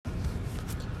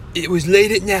It was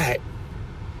late at night,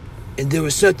 and there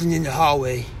was something in the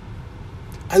hallway.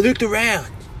 I looked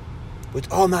around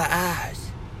with all my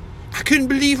eyes. I couldn't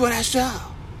believe what I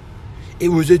saw. It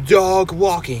was a dog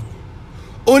walking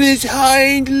on his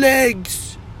hind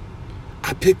legs.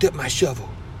 I picked up my shovel.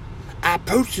 I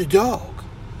approached the dog,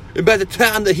 and by the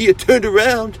time that he had turned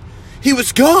around, he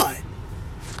was gone.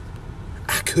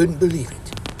 I couldn't believe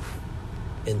it.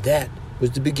 And that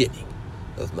was the beginning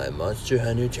of my Monster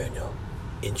Hunter Journal,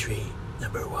 entry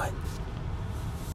number 1.